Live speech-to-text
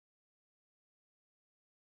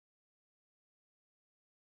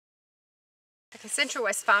Okay, Central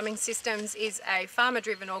West Farming Systems is a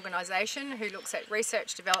farmer-driven organisation who looks at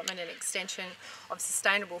research, development and extension of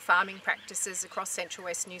sustainable farming practices across Central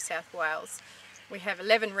West New South Wales. We have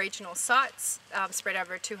 11 regional sites spread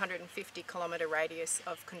over a 250 kilometre radius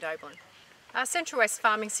of Condobolin. Central West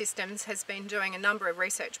Farming Systems has been doing a number of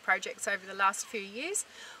research projects over the last few years.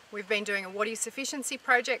 We've been doing a water use efficiency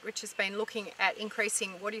project which has been looking at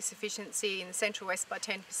increasing water use efficiency in the Central West by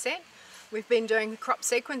 10%. We've been doing a crop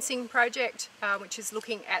sequencing project which is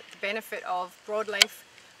looking at the benefit of broadleaf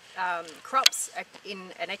crops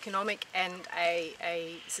in an economic and a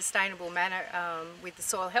sustainable manner with the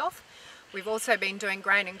soil health. We've also been doing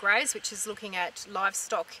grain and graze, which is looking at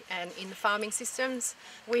livestock and in the farming systems.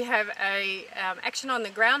 We have a Action on the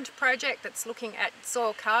Ground project that's looking at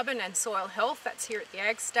soil carbon and soil health. That's here at the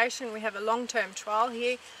Ag Station. We have a long-term trial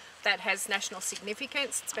here that has national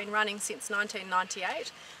significance. It's been running since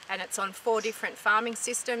 1998 and it's on 4 different farming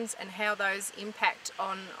systems and how those impact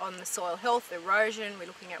on the soil health, erosion. We're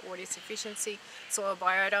looking at water use efficiency, soil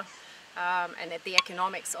biota, and at the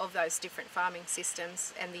economics of those different farming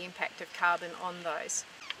systems and the impact of carbon on those.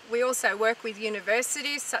 We also work with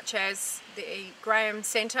universities such as the Graham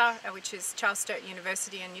Centre, which is Charles Sturt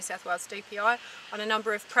University and New South Wales DPI, on a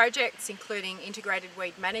number of projects including integrated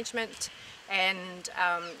weed management and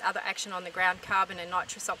other action on the ground carbon and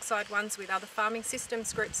nitrous oxide ones with other farming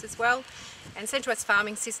systems groups as well. And Central West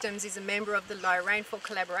Farming Systems is a member of the Low Rainfall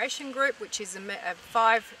Collaboration Group, which is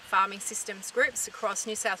 5 farming systems groups across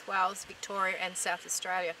New South Wales, Victoria and South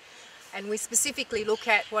Australia. And we specifically look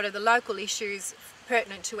at what are the local issues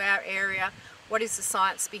pertinent to our area, what is the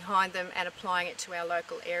science behind them, and applying it to our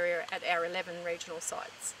local area at our 11 regional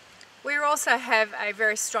sites. We also have a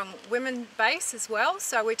very strong women base as well,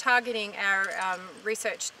 so we're targeting our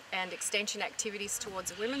research and extension activities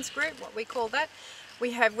towards a women's group, what we call that.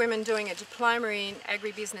 We have women doing a diploma in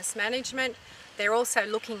agribusiness management. They're also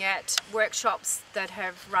looking at workshops that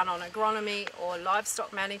have run on agronomy or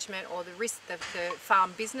livestock management or the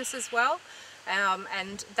farm business as well.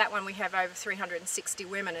 And that one we have over 360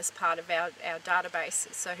 women as part of our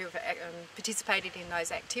database, so who have participated in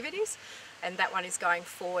those activities. And that one is going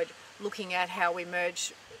forward looking at how we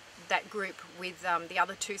merge that group with the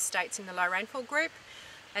other 2 states in the low rainfall group.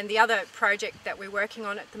 And the other project that we're working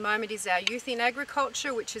on at the moment is our Youth in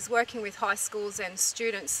Agriculture, which is working with high schools and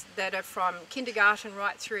students that are from kindergarten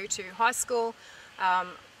right through to high school,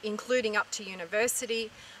 including up to university,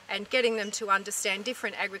 and getting them to understand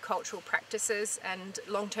different agricultural practices and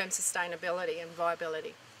long-term sustainability and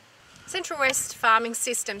viability. Central West Farming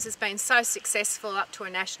Systems has been so successful up to a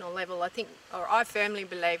national level, I firmly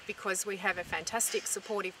believe, because we have a fantastic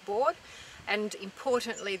supportive board and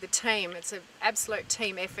importantly the team. It's an absolute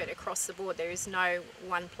team effort across the board. There is no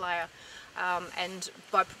one player. And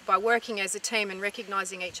by working as a team and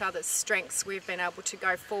recognising each other's strengths, we've been able to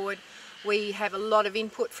go forward. We have a lot of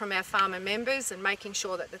input from our farmer members and making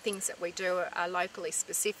sure that the things that we do are locally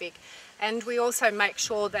specific. And we also make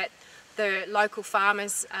sure that the local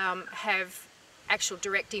farmers have actual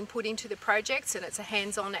direct input into the projects, and it's a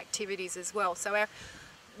hands-on activities as well. So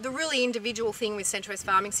the really individual thing with Central West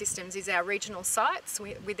Farming Systems is our regional sites.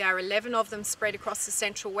 With our 11 of them spread across the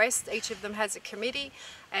Central West, each of them has a committee,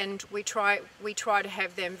 and we try to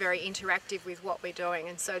have them very interactive with what we're doing.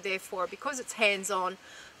 And so therefore, because it's hands-on,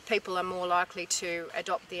 people are more likely to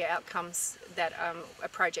adopt the outcomes that a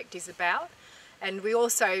project is about. And we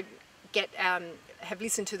also have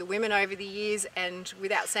listened to the women over the years, and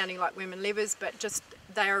without sounding like women livers, but just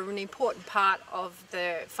they are an important part of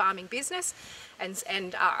the farming business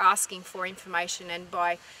and are asking for information, and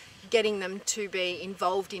by getting them to be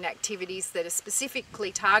involved in activities that are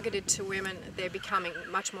specifically targeted to women, they're becoming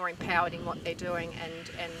much more empowered in what they're doing,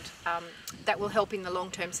 and that will help in the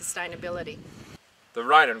long-term sustainability. The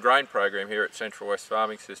Rain and Grain program here at Central West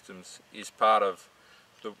Farming Systems is part of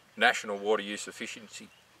the National Water Use Efficiency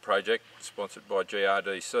project sponsored by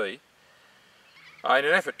GRDC. In an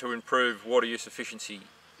effort to improve water use efficiency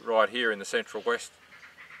right here in the Central West,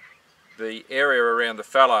 the area around the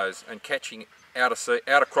fallows and catching out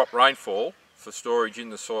of crop rainfall for storage in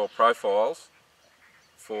the soil profiles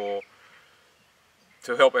to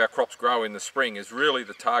help our crops grow in the spring is really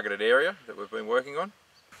the targeted area that we've been working on.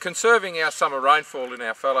 Conserving our summer rainfall in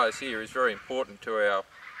our fallows here is very important to our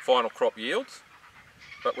final crop yields,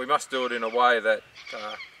 but we must do it in a way that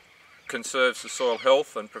conserves the soil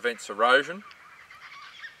health and prevents erosion.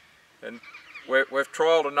 And we've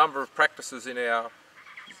trialled a number of practices in our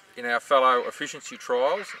fallow efficiency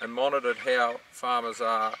trials and monitored how farmers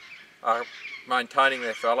are maintaining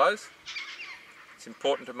their fallows. It's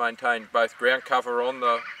important to maintain both ground cover on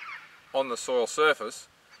the soil surface,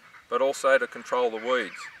 but also to control the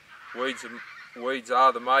weeds. Weeds weeds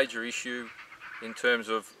are the major issue in terms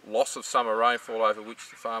of loss of summer rainfall over which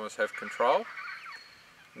the farmers have control.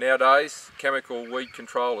 Nowadays, chemical weed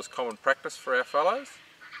control is common practice for our fallows,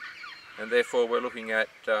 and therefore we're looking at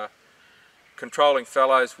controlling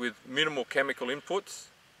fallows with minimal chemical inputs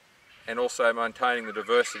and also maintaining the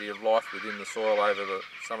diversity of life within the soil over the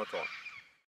summertime.